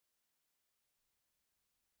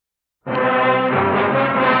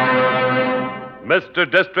Mr.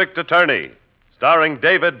 District Attorney, starring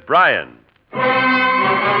David Bryan.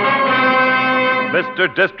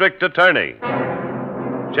 Mr. District Attorney,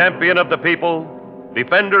 champion of the people,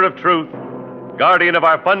 defender of truth, guardian of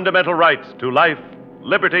our fundamental rights to life,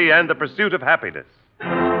 liberty, and the pursuit of happiness.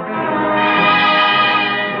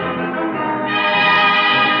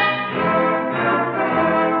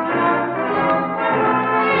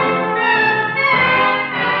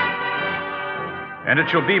 And it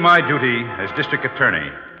shall be my duty as district attorney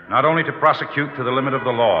not only to prosecute to the limit of the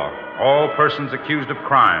law all persons accused of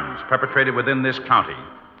crimes perpetrated within this county,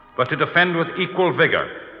 but to defend with equal vigor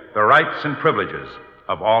the rights and privileges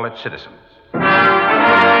of all its citizens.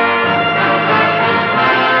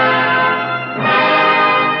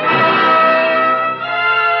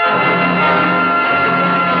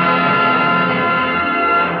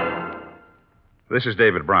 This is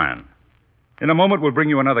David Bryan. In a moment, we'll bring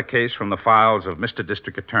you another case from the files of Mr.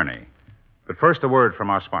 District Attorney. But first, a word from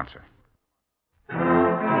our sponsor.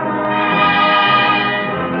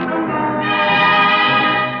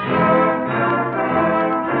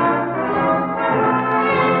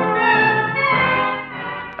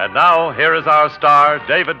 And now, here is our star,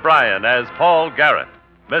 David Bryan, as Paul Garrett,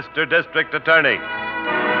 Mr. District Attorney.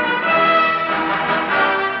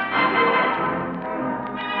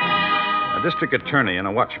 A district attorney and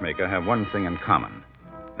a watchmaker have one thing in common.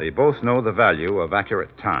 They both know the value of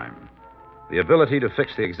accurate time. The ability to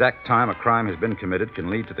fix the exact time a crime has been committed can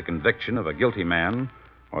lead to the conviction of a guilty man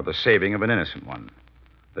or the saving of an innocent one.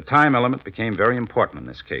 The time element became very important in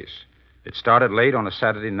this case. It started late on a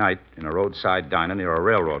Saturday night in a roadside diner near a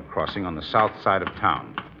railroad crossing on the south side of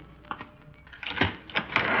town.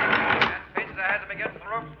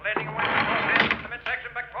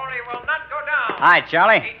 Hi,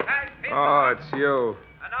 Charlie. Oh, it's you.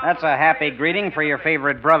 That's a happy greeting for your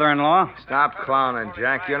favorite brother-in-law. Stop clowning,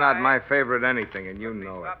 Jack. You're not my favorite anything, and you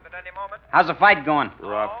know it. How's the fight going?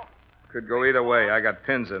 Rough. Could go either way. I got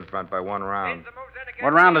pins in front by one round.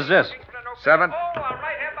 What round is this? 7th.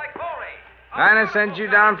 Dinah send you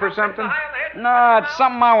down for something? No, it's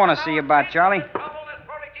something I want to see about, Charlie.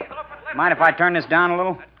 Mind if I turn this down a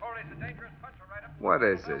little? What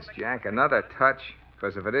is this, Jack? Another touch?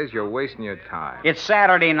 Because if it is, you're wasting your time. It's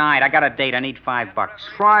Saturday night. I got a date. I need $5.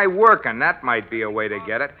 Try working. That might be a way to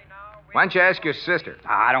get it. Why don't you ask your sister?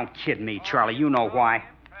 Ah, don't kid me, Charlie. You know why.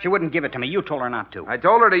 She wouldn't give it to me. You told her not to. I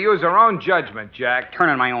told her to use her own judgment, Jack.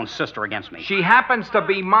 Turning my own sister against me. She happens to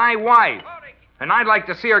be my wife. And I'd like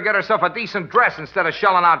to see her get herself a decent dress instead of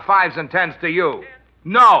shelling out 5s and 10s to you.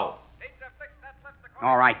 No.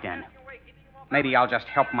 All right, then. Maybe I'll just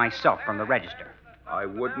help myself from the register. I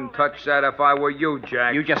wouldn't touch that if I were you,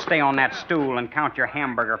 Jack. You just stay on that stool and count your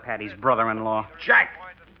hamburger patties, brother-in-law. Jack!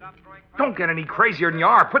 Don't get any crazier than you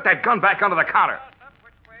are. Put that gun back under the counter.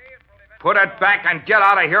 Put it back and get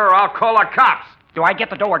out of here or I'll call the cops. Do I get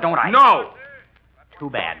the door, don't I? No! Too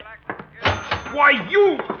bad. Why,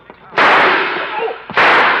 you...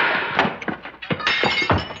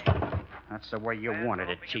 That's the way you wanted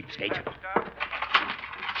it, cheapskate.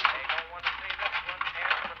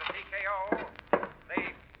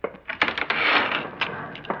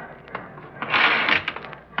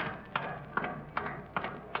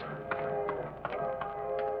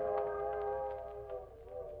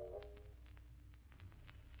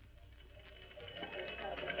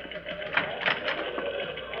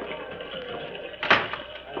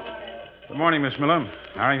 Good morning, Miss Miller.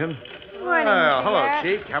 Harrington. Morning, Well, Mr. hello, Garrett.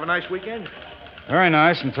 Chief. Have a nice weekend? Very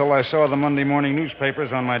nice until I saw the Monday morning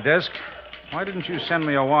newspapers on my desk. Why didn't you send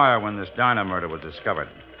me a wire when this Dinah murder was discovered?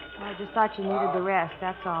 I just thought you needed the rest,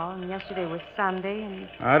 that's all. And yesterday was Sunday, and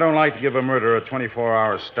I don't like to give a murder a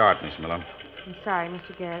 24-hour start, Miss Miller. I'm sorry,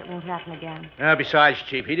 Mr. Garrett. It won't happen again. Besides,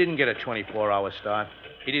 Chief, he didn't get a 24-hour start.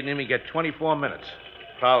 He didn't even get 24 minutes.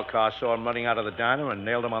 Prowl car saw him running out of the diner and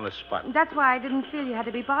nailed him on the spot. That's why I didn't feel you had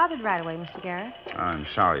to be bothered right away, Mr. Garrett. I'm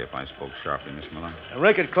sorry if I spoke sharply, Miss Miller.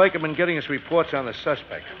 Rick and Clake have been getting us reports on the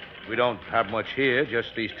suspect. We don't have much here, just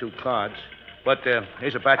these 2 cards. But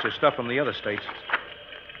here's a batch of stuff from the other states.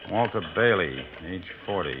 Walter Bailey, age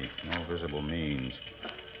 40, no visible means.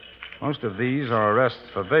 Most of these are arrests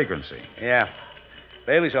for vagrancy. Yeah.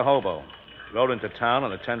 Bailey's a hobo. Rode into town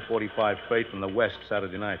on a 10:45 freight from the west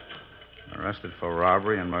Saturday night. Arrested for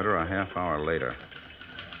robbery and murder a half hour later.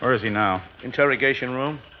 Where is he now? Interrogation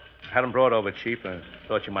room. Had him brought over, Chief. I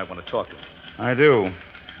thought you might want to talk to him. I do.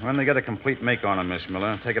 When they get a complete make on him, Miss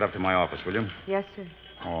Miller, take it up to my office, will you? Yes, sir.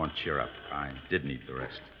 Oh, and cheer up. I did need the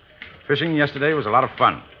rest. Fishing yesterday was a lot of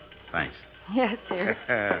fun. Thanks. Yes, sir.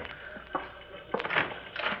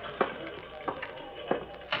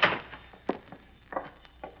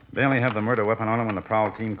 Bailey have the murder weapon on him when the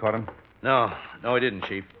prowl team caught him? No, he didn't,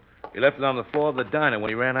 Chief. He left it on the floor of the diner when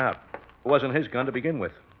he ran out. It wasn't his gun to begin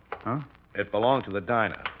with. Huh? It belonged to the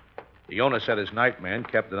diner. The owner said his night man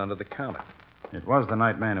kept it under the counter. It was the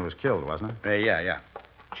night man who was killed, wasn't it? Yeah.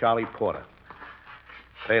 Charlie Porter.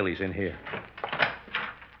 Bailey's in here.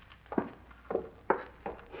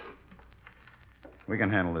 We can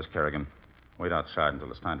handle this, Kerrigan. Wait outside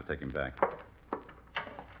until it's time to take him back.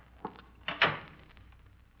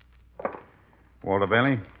 Walter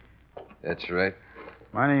Bailey? That's right.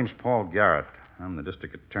 My name's Paul Garrett. I'm the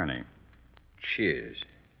district attorney. Cheers.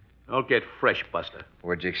 Don't get fresh, Buster.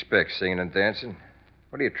 What'd you expect, singing and dancing?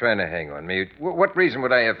 What are you trying to hang on me? What reason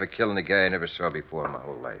would I have for killing a guy I never saw before in my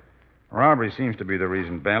whole life? Robbery seems to be the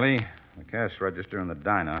reason, Bailey. The cash register in the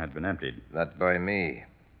diner had been emptied. Not by me.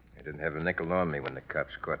 I didn't have a nickel on me when the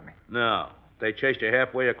cops caught me. No. They chased you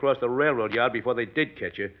halfway across the railroad yard before they did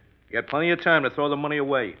catch you. You had plenty of time to throw the money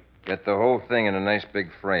away. Got the whole thing in a nice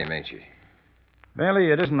big frame, ain't you?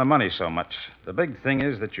 Bailey, it isn't the money so much. The big thing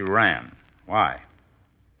is that you ran. Why?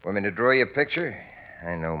 Want me to draw you a picture?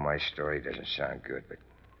 I know my story doesn't sound good, but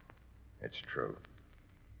it's true.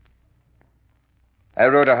 I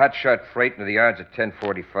rode a hotshot freight into the yards at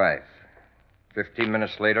 10:45. 15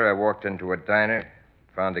 minutes later, I walked into a diner,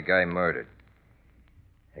 found a guy murdered.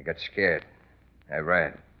 I got scared. I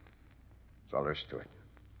ran. That's all there's to it.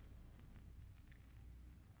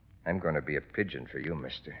 I'm going to be a pigeon for you,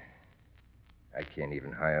 mister. I can't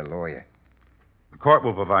even hire a lawyer. The court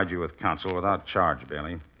will provide you with counsel without charge,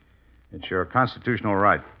 Bailey. It's your constitutional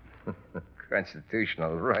right.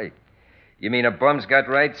 Constitutional right? You mean a bum's got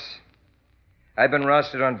rights? I've been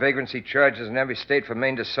rostered on vagrancy charges in every state from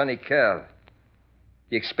Maine to Sunny Cal.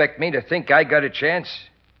 You expect me to think I got a chance?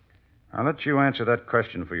 I'll let you answer that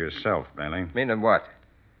question for yourself, Bailey. Meaning what?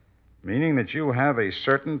 Meaning that you have a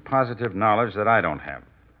certain positive knowledge that I don't have.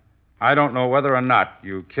 I don't know whether or not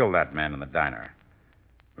you killed that man in the diner.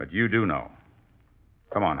 But you do know.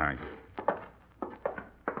 Come on, Harrington.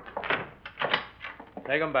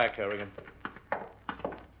 Take him back, Kerrigan.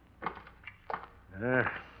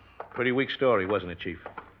 Pretty weak story, wasn't it, Chief?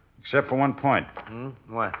 Except for one point.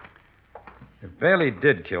 What? If Bailey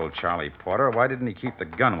did kill Charlie Porter, why didn't he keep the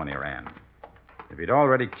gun when he ran? If he'd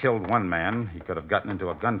already killed one man, he could have gotten into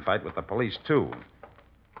a gunfight with the police, too.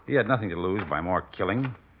 He had nothing to lose by more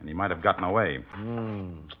killing, and he might have gotten away.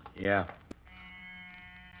 Yeah.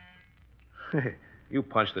 You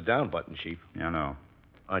punched the down button, Chief. Yeah, no.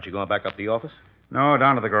 Aren't you going back up to the office? No,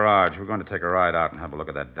 down to the garage. We're going to take a ride out and have a look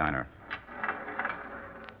at that diner.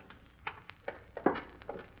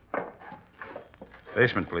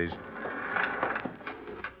 Basement, please.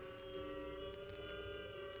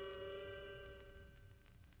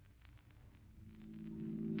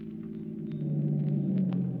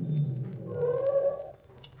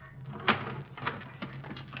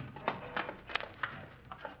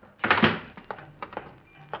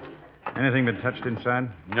 Anything been touched inside?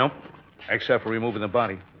 Nope. Except for removing the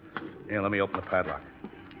body. Here, let me open the padlock.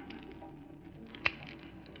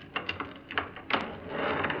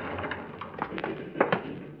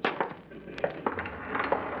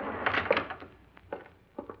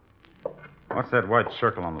 What's that white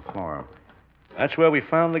circle on the floor? That's where we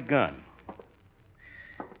found the gun.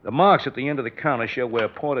 The marks at the end of the counter show where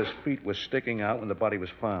Porter's feet were sticking out when the body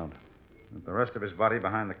was found. With the rest of his body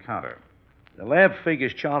behind the counter. The lab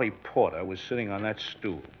figures Charlie Porter was sitting on that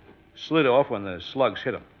stool. Slid off when the slugs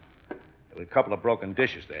hit him. There were a couple of broken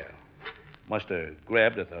dishes there. Must have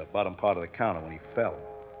grabbed at the bottom part of the counter when he fell.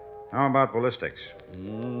 How about ballistics?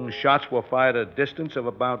 Shots were fired at a distance of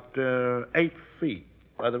about 8 feet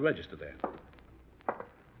by the register there.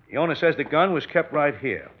 The owner says the gun was kept right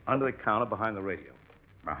here, under the counter behind the radio.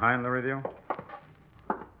 Behind the radio?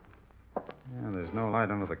 Yeah, there's no light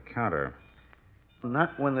under the counter.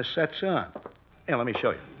 Not when the set's on. Here, let me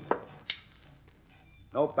show you.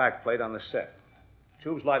 No backplate on the set.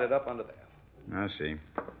 Tubes lighted up under there. I see.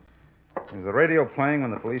 Was the radio playing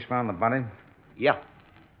when the police found the body? Yeah.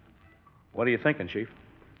 What are you thinking, Chief?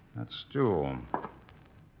 That stool.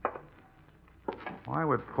 Why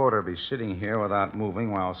would Porter be sitting here without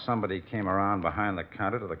moving while somebody came around behind the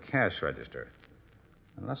counter to the cash register?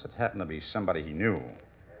 Unless it happened to be somebody he knew.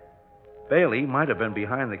 Bailey might have been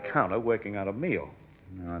behind the counter working out a meal.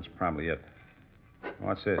 No, that's probably it.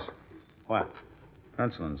 What's this? What?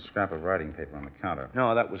 Pencil and scrap of writing paper on the counter.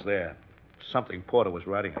 No, that was there. Something Porter was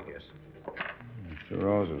writing, I guess. 2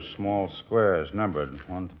 rows of small squares numbered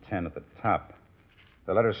 1 to 10 at the top.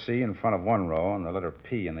 The letter C in front of one row and the letter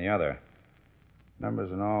P in the other.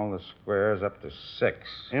 Numbers in all the squares up to 6.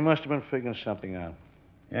 He must have been figuring something out.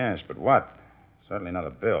 Yes, but what? Certainly not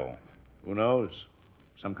a bill. Who knows?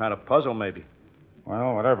 Some kind of puzzle, maybe.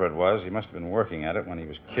 Well, whatever it was, he must have been working at it when he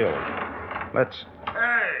was killed. Let's...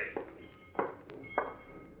 Hey!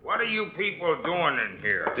 What are you people doing in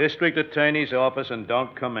here? District Attorney's office, and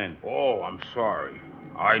don't come in. Oh, I'm sorry.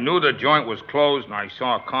 I knew the joint was closed, and I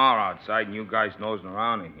saw a car outside, and you guys nosing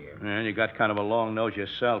around in here. And you got kind of a long nose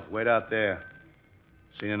yourself. Wait out there.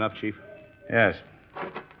 Seen enough, Chief? Yes.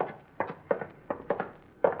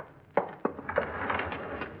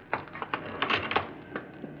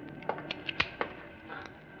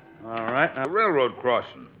 All right. A railroad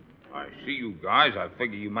crossing. I see you guys. I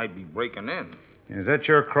figure you might be breaking in. Is that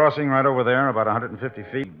your crossing right over there, about 150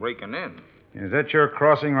 feet? Breaking in? Is that your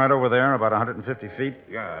crossing right over there, about 150 feet?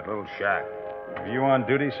 Yeah, that little shack. Are you on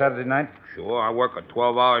duty Saturday night? Sure, I work a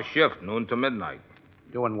 12-hour shift, noon to midnight.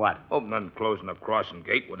 Doing what? Opening and closing the crossing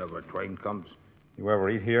gate whenever a train comes. You ever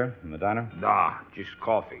eat here, in the diner? Nah, just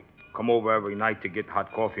coffee. Come over every night to get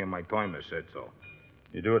hot coffee, and my timer said so.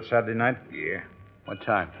 You do it Saturday night? Yeah. What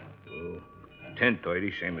time?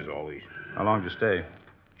 10:30, same as always. How long did you stay?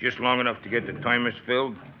 Just long enough to get the timers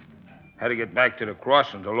filled. Had to get back to the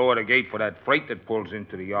crossing to lower the gate for that freight that pulls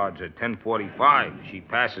into the yards at 10:45. She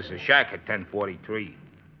passes the shack at 10:43.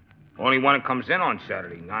 Only one that comes in on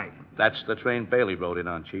Saturday night. That's the train Bailey rode in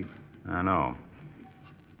on, Chief. I know.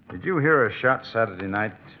 Did you hear a shot Saturday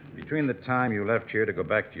night between the time you left here to go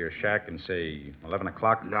back to your shack and, say, 11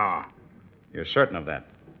 o'clock? Nah. You're certain of that?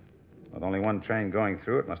 With only one train going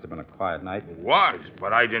through, it must have been a quiet night. It was,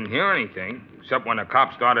 but I didn't hear anything, except when the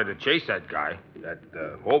cops started to chase that guy, that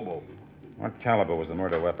hobo. What caliber was the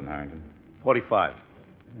murder weapon, Harrington? 45.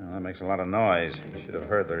 Well, that makes a lot of noise. You should have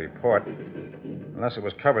heard the report. Unless it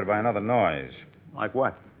was covered by another noise. Like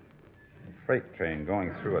what? A freight train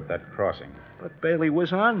going through at that crossing. But Bailey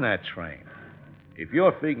was on that train. If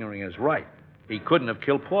your figuring is right, he couldn't have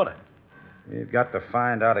killed Porter. We've got to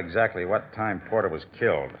find out exactly what time Porter was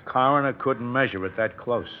killed. Coroner couldn't measure it that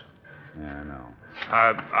close. Yeah, I know.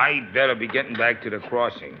 I better be getting back to the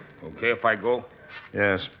crossing. Okay if I go?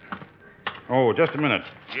 Yes. Oh, just a minute.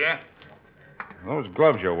 Yeah? Those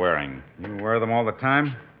gloves you're wearing, you wear them all the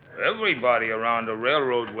time? Everybody around the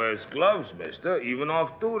railroad wears gloves, mister, even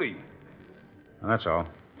off duty. Well, that's all.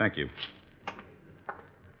 Thank you.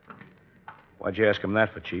 Why'd you ask him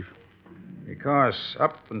that for, Chief? Because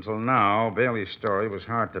up until now, Bailey's story was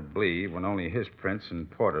hard to believe when only his prints and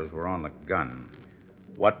Porter's were on the gun.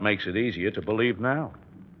 What makes it easier to believe now?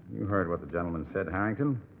 You heard what the gentleman said,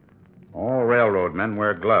 Harrington. All railroad men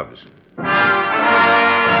wear gloves.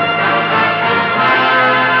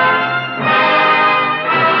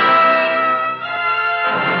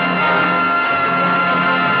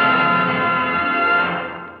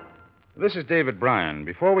 This is David Bryan.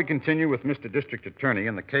 Before we continue with Mr. District Attorney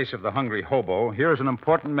in the case of the hungry hobo, here's an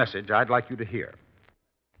important message I'd like you to hear.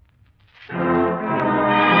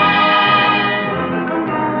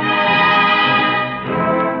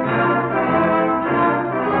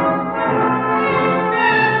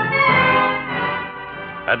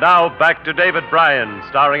 And now back to David Bryan,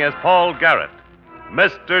 starring as Paul Garrett,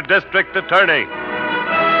 Mr. District Attorney.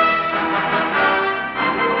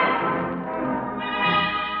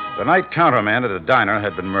 The night counterman at a diner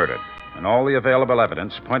had been murdered, and all the available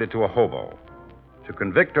evidence pointed to a hobo. To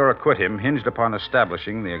convict or acquit him hinged upon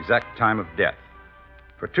establishing the exact time of death.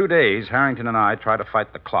 For 2 days, Harrington and I tried to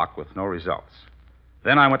fight the clock with no results.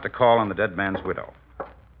 Then I went to call on the dead man's widow.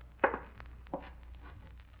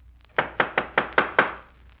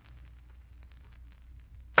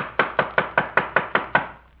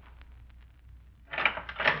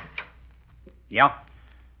 Yeah?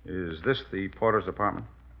 Is this the Porter's apartment?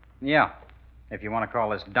 Yeah. If you want to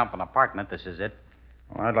call this dump an apartment, this is it.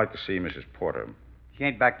 Well, I'd like to see Mrs. Porter. She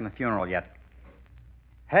ain't back from the funeral yet.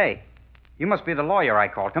 Hey, you must be the lawyer I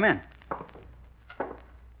called. Come in.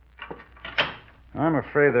 I'm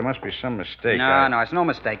afraid there must be some mistake. No, it's no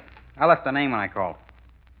mistake. I left the name when I called.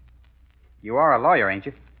 You are a lawyer, ain't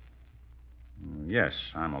you? Yes,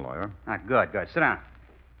 I'm a lawyer. Ah, good. Sit down.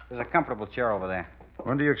 There's a comfortable chair over there.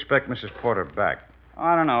 When do you expect Mrs. Porter back? Oh,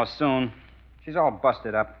 I don't know, soon. She's all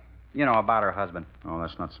busted up. You know, about her husband. Oh,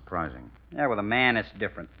 that's not surprising. Yeah, with a man, it's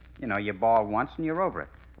different. You know, you bawl once and you're over it.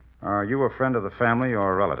 Are you a friend of the family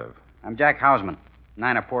or a relative? I'm Jack Hausman.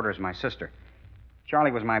 Nina Porter's my sister.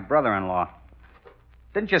 Charlie was my brother-in-law.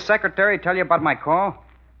 Didn't your secretary tell you about my call?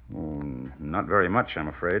 Oh, not very much, I'm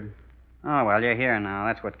afraid. Oh, well, you're here now.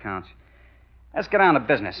 That's what counts. Let's get on to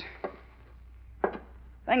business.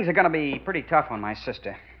 Things are going to be pretty tough on my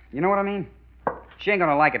sister. You know what I mean? She ain't going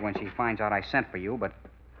to like it when she finds out I sent for you, but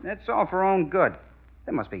it's all for her own good.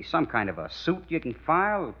 There must be some kind of a suit you can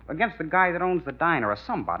file against the guy that owns the diner or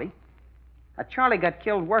somebody. Charlie got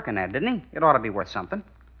killed working there, didn't he? It ought to be worth something.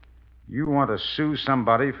 You want to sue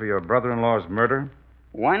somebody for your brother-in-law's murder?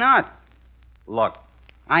 Why not? Look,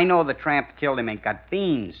 I know the tramp killed him ain't got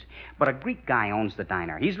beans, but a Greek guy owns the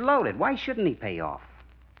diner. He's loaded. Why shouldn't he pay off?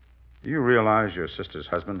 Do you realize your sister's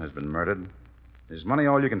husband has been murdered? Is money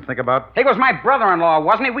all you can think about? He was my brother-in-law,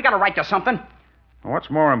 wasn't he? We got a right to something. What's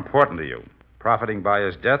more important to you, profiting by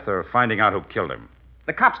his death or finding out who killed him?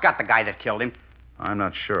 The cops got the guy that killed him. I'm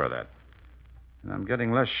not sure of that. And I'm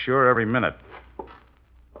getting less sure every minute.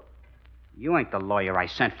 You ain't the lawyer I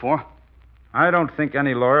sent for. I don't think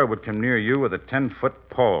any lawyer would come near you with a 10-foot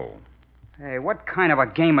pole. Hey, what kind of a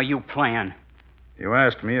game are you playing? You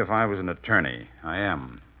asked me if I was an attorney. I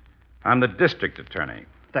am. I'm the district attorney.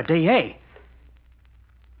 The DA?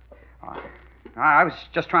 I was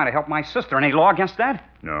just trying to help my sister. Any law against that?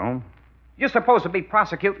 No. You're supposed to be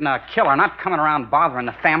prosecuting a killer, not coming around bothering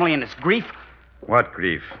the family and its grief. What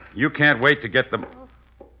grief? You can't wait to get them.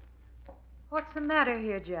 What's the matter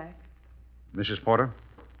here, Jack? Mrs. Porter?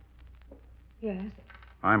 Yes.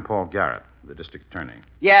 I'm Paul Garrett, the district attorney.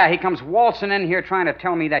 Yeah, he comes waltzing in here trying to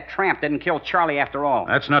tell me that tramp didn't kill Charlie after all.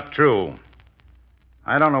 That's not true.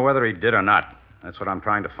 I don't know whether he did or not. That's what I'm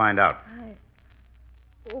trying to find out.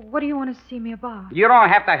 What do you want to see me about? You don't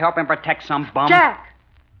have to help him protect some bum. Jack!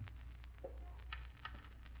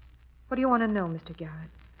 What do you want to know, Mr. Garrett?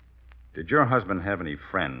 Did your husband have any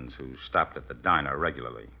friends who stopped at the diner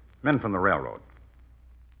regularly? Men from the railroad?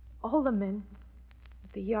 All the men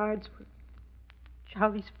at the yards were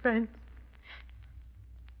Charlie's friends.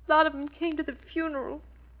 A lot of them came to the funeral.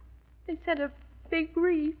 They sent a big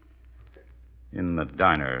wreath. In the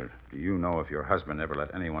diner, do you know if your husband ever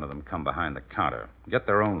let any one of them come behind the counter? Get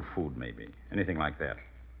their own food, maybe. Anything like that?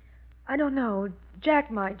 I don't know.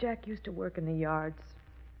 Jack might. Jack used to work in the yards.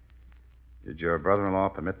 Did your brother-in-law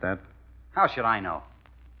permit that? How should I know?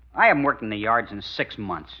 I haven't worked in the yards in 6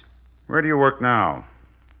 months. Where do you work now?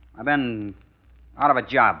 I've been out of a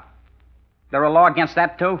job. There a law against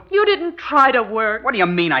that, too? You didn't try to work. What do you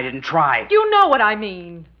mean I didn't try? You know what I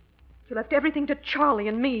mean. You left everything to Charlie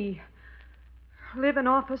and me. Live in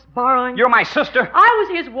office, borrowing. You're my sister. I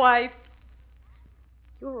was his wife.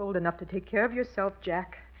 You're old enough to take care of yourself,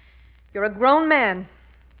 Jack. You're a grown man.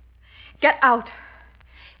 Get out.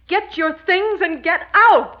 Get your things and get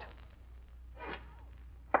out.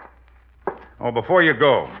 Oh, before you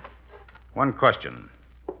go, one question.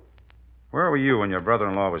 Where were you when your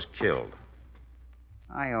brother-in-law was killed?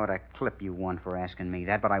 I ought to clip you one for asking me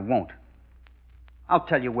that, but I won't. I'll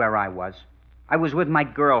tell you where I was. I was with my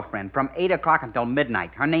girlfriend from 8 o'clock until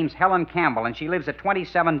midnight. Her name's Helen Campbell, and she lives at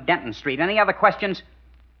 27 Denton Street. Any other questions?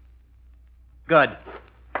 Good.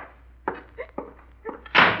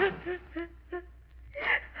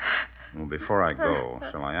 Well, before I go,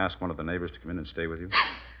 shall I ask one of the neighbors to come in and stay with you?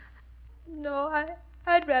 No,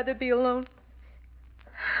 I'd rather be alone.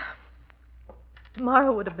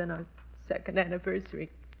 Tomorrow would have been our second anniversary.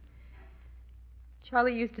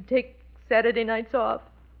 Charlie used to take Saturday nights off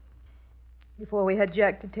before we had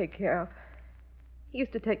Jack to take care of. He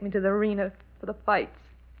used to take me to the arena for the fights.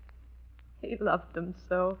 He loved them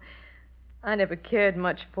so. I never cared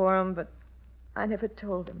much for him, but I never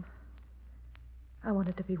told him. I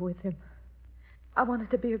wanted to be with him. I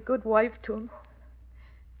wanted to be a good wife to him.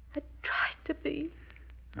 I tried to be.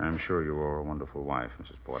 I'm sure you were a wonderful wife,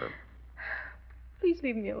 Mrs. Porter. Please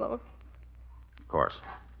leave me alone. Of course.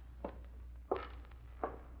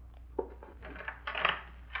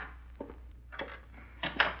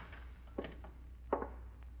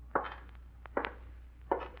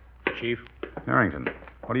 Chief? Harrington,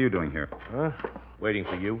 what are you doing here? Huh? Waiting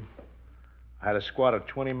for you. I had a squad of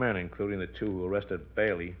 20 men, including the 2 who arrested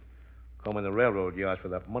Bailey, combing the railroad yards for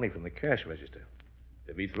that money from the cash register.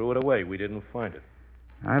 If he threw it away, we didn't find it.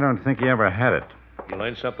 I don't think he ever had it. You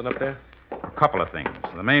learned something up there? A couple of things.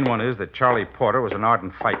 The main one is that Charlie Porter was an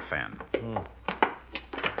ardent fight fan.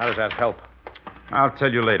 How does that help? I'll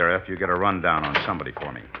tell you later after you get a rundown on somebody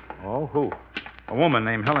for me. Oh, who? A woman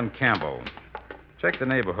named Helen Campbell. Check the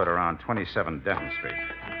neighborhood around 27 Denton Street.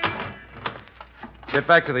 Get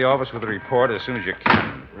back to the office with a report as soon as you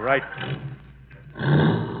can. Right.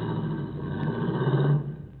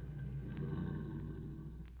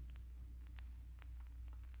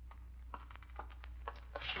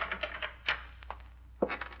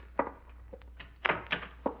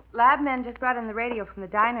 Labmen just brought in the radio from the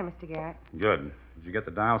diner, Mr. Garrett. Good. Did you get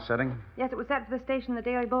the dial setting? Yes, it was set for the station the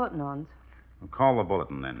Daily Bulletin owns. Well, call the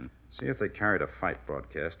bulletin then. See if they carried a fight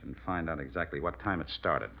broadcast and find out exactly what time it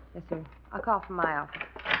started. Yes, sir. I'll call from my office.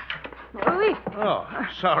 Louis. Oh,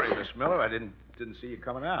 sorry, Miss Miller. I didn't see you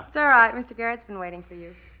coming out. It's all right. Mr. Garrett's been waiting for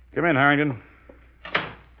you. Come in, Harrington.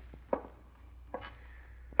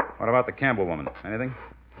 What about the Campbell woman? Anything?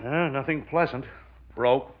 Nothing pleasant.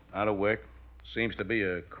 Broke, out of work. Seems to be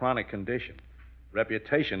a chronic condition.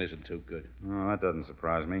 Reputation isn't too good. Oh, that doesn't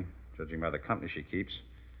surprise me, judging by the company she keeps.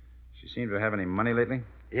 She seem to have any money lately?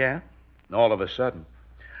 Yeah? All of a sudden.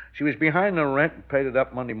 She was behind the rent and paid it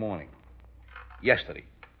up Monday morning. Yesterday.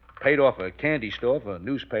 Paid off a candy store for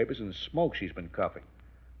newspapers and smoke she's been cuffing.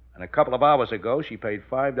 And a couple of hours ago, she paid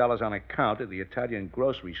 $5 on account at the Italian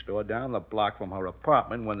grocery store down the block from her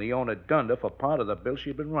apartment when the owner dunned her for part of the bill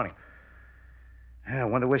she'd been running. I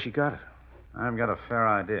wonder where she got it. I've got a fair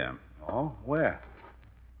idea. Oh? Where?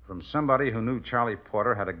 From somebody who knew Charlie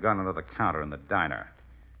Porter had a gun under the counter in the diner.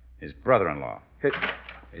 His brother-in-law.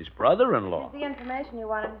 His brother-in-law? Here's the information you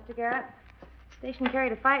wanted, Mr. Garrett. Station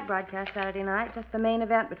carried a fight broadcast Saturday night, just the main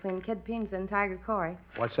event between Kid Peensa and Tiger Corey.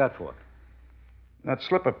 What's that for? That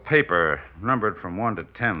slip of paper, numbered from 1 to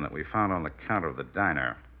 10, that we found on the counter of the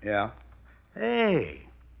diner. Yeah? Hey,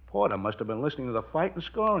 Porter must have been listening to the fight and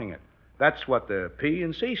scoring it. That's what the P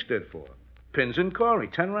and C stood for. Pins and Corey,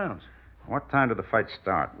 10 rounds. What time did the fight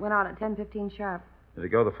start? Went on at 10:15 sharp. Did it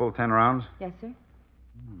go the full 10 rounds? Yes, sir.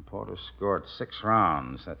 Porter scored 6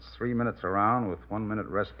 rounds. That's 3 minutes a round with 1 minute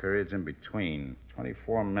rest periods in between.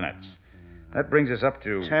 24 minutes. That brings us up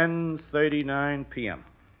to 10:39 p.m.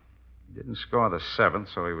 He didn't score the 7th,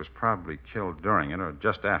 so he was probably killed during it or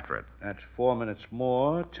just after it. That's 4 minutes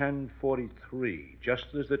more, 10:43,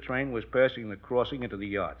 just as the train was passing the crossing into the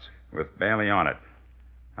yards. With Bailey on it.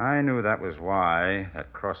 I knew that was why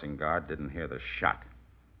that crossing guard didn't hear the shot.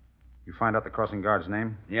 You find out the crossing guard's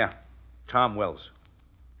name? Yeah, Tom Wells.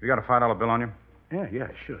 You got a $5 bill on you? Yeah,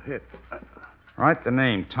 sure, hit. Write the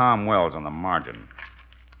name Tom Wells on the margin.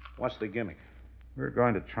 What's the gimmick? We're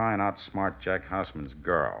going to try and outsmart Jack Houseman's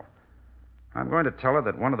girl. I'm going to tell her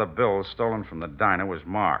that one of the bills stolen from the diner was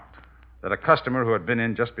marked. That a customer who had been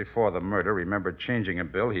in just before the murder remembered changing a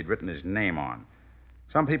bill he'd written his name on.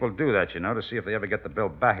 Some people do that, you know, to see if they ever get the bill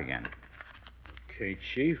back again. Okay,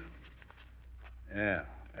 Chief. Yeah,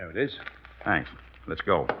 there it is. Thanks. Let's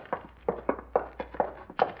go.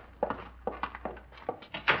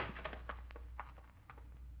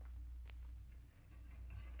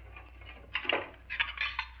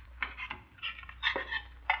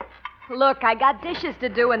 Look, I got dishes to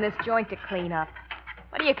do and this joint to clean up.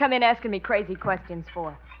 What do you come in asking me crazy questions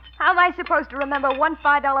for? How am I supposed to remember one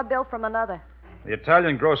 $5 bill from another? The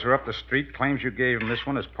Italian grocer up the street claims you gave him this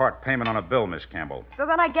one as part payment on a bill, Miss Campbell. So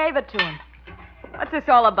then I gave it to him. What's this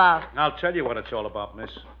all about? I'll tell you what it's all about,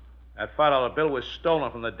 miss. That $5 bill was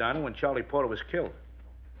stolen from the diner when Charlie Porter was killed.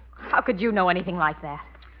 How could you know anything like that?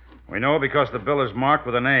 We know because the bill is marked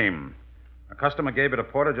with a name. A customer gave it to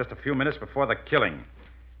Porter just a few minutes before the killing.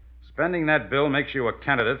 Spending that bill makes you a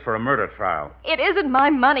candidate for a murder trial. It isn't my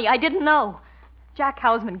money. I didn't know. Jack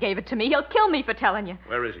Houseman gave it to me. He'll kill me for telling you.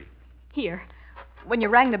 Where is he? Here. When you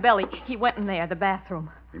rang the bell, he went in there, the bathroom.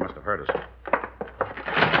 He must have heard us.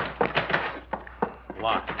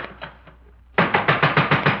 Locked.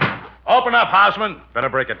 Open up, Houseman. Better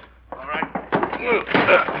break it. All right.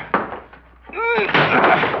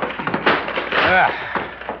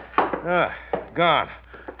 Gone.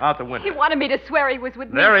 Out the window. He wanted me to swear he was with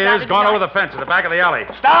me. There he is, Saturday gone night. over the fence at the back of the alley.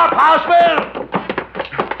 Stop, Houseman!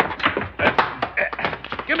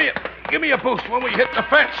 Give me a boost when we hit the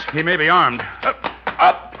fence. He may be armed.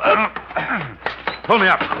 Up. Pull me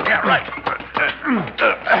up. Yeah, right.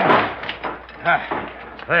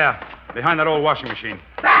 There, behind that old washing machine.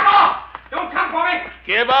 Back off! Don't come for me!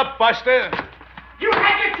 Give up, Buster. You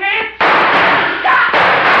had your chance!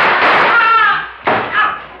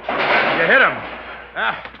 You hit him.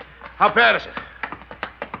 How bad is it?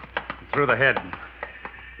 Through the head.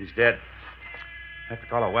 He's dead. Have to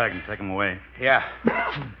call a wagon, take him away. Yeah.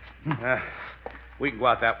 We can go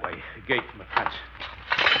out that way. The gate from the fence.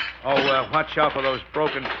 Oh, watch out for those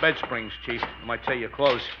broken bed springs, Chief. They might tear your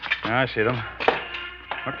clothes. Yeah, I see them.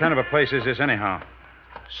 What kind of a place is this, anyhow?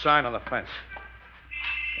 Sign on the fence.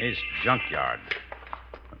 His junkyard.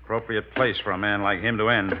 Appropriate place for a man like him to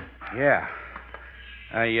end. Yeah.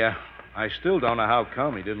 I still don't know how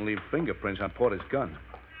come he didn't leave fingerprints on Porter's gun.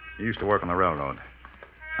 He used to work on the railroad.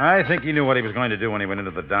 I think he knew what he was going to do when he went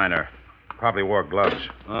into the diner. Probably wore gloves.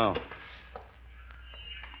 Oh.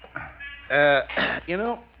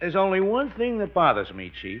 There's only one thing that bothers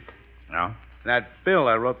me, Chief. No? That bill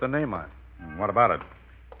I wrote the name on. What about it?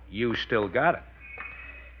 You still got it.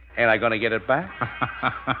 Ain't I going to get it back?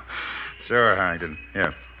 Sure, Harrington.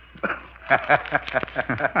 Here.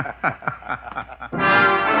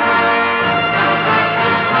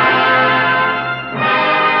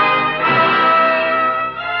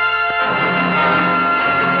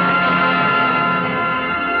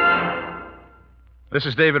 This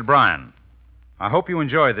is David Bryan. I hope you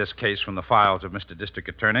enjoy this case from the files of Mr. District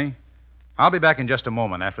Attorney. I'll be back in just a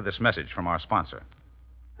moment after this message from our sponsor.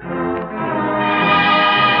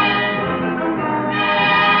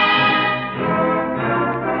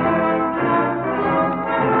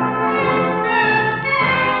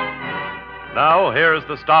 Now, here's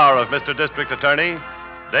the star of Mr. District Attorney,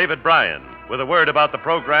 David Bryan, with a word about the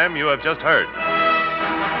program you have just heard.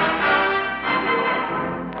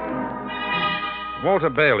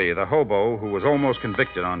 Walter Bailey, the hobo who was almost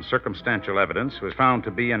convicted on circumstantial evidence, was found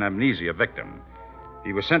to be an amnesia victim.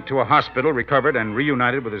 He was sent to a hospital, recovered, and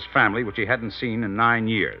reunited with his family, which he hadn't seen in 9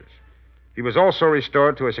 years. He was also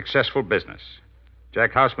restored to a successful business.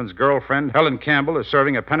 Jack Houseman's girlfriend, Helen Campbell, is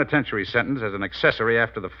serving a penitentiary sentence as an accessory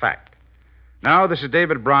after the fact. Now, this is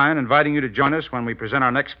David Bryan inviting you to join us when we present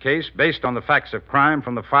our next case based on the facts of crime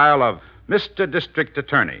from the file of Mr. District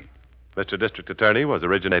Attorney. Mr. District Attorney was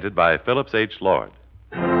originated by Phillips H. Lord.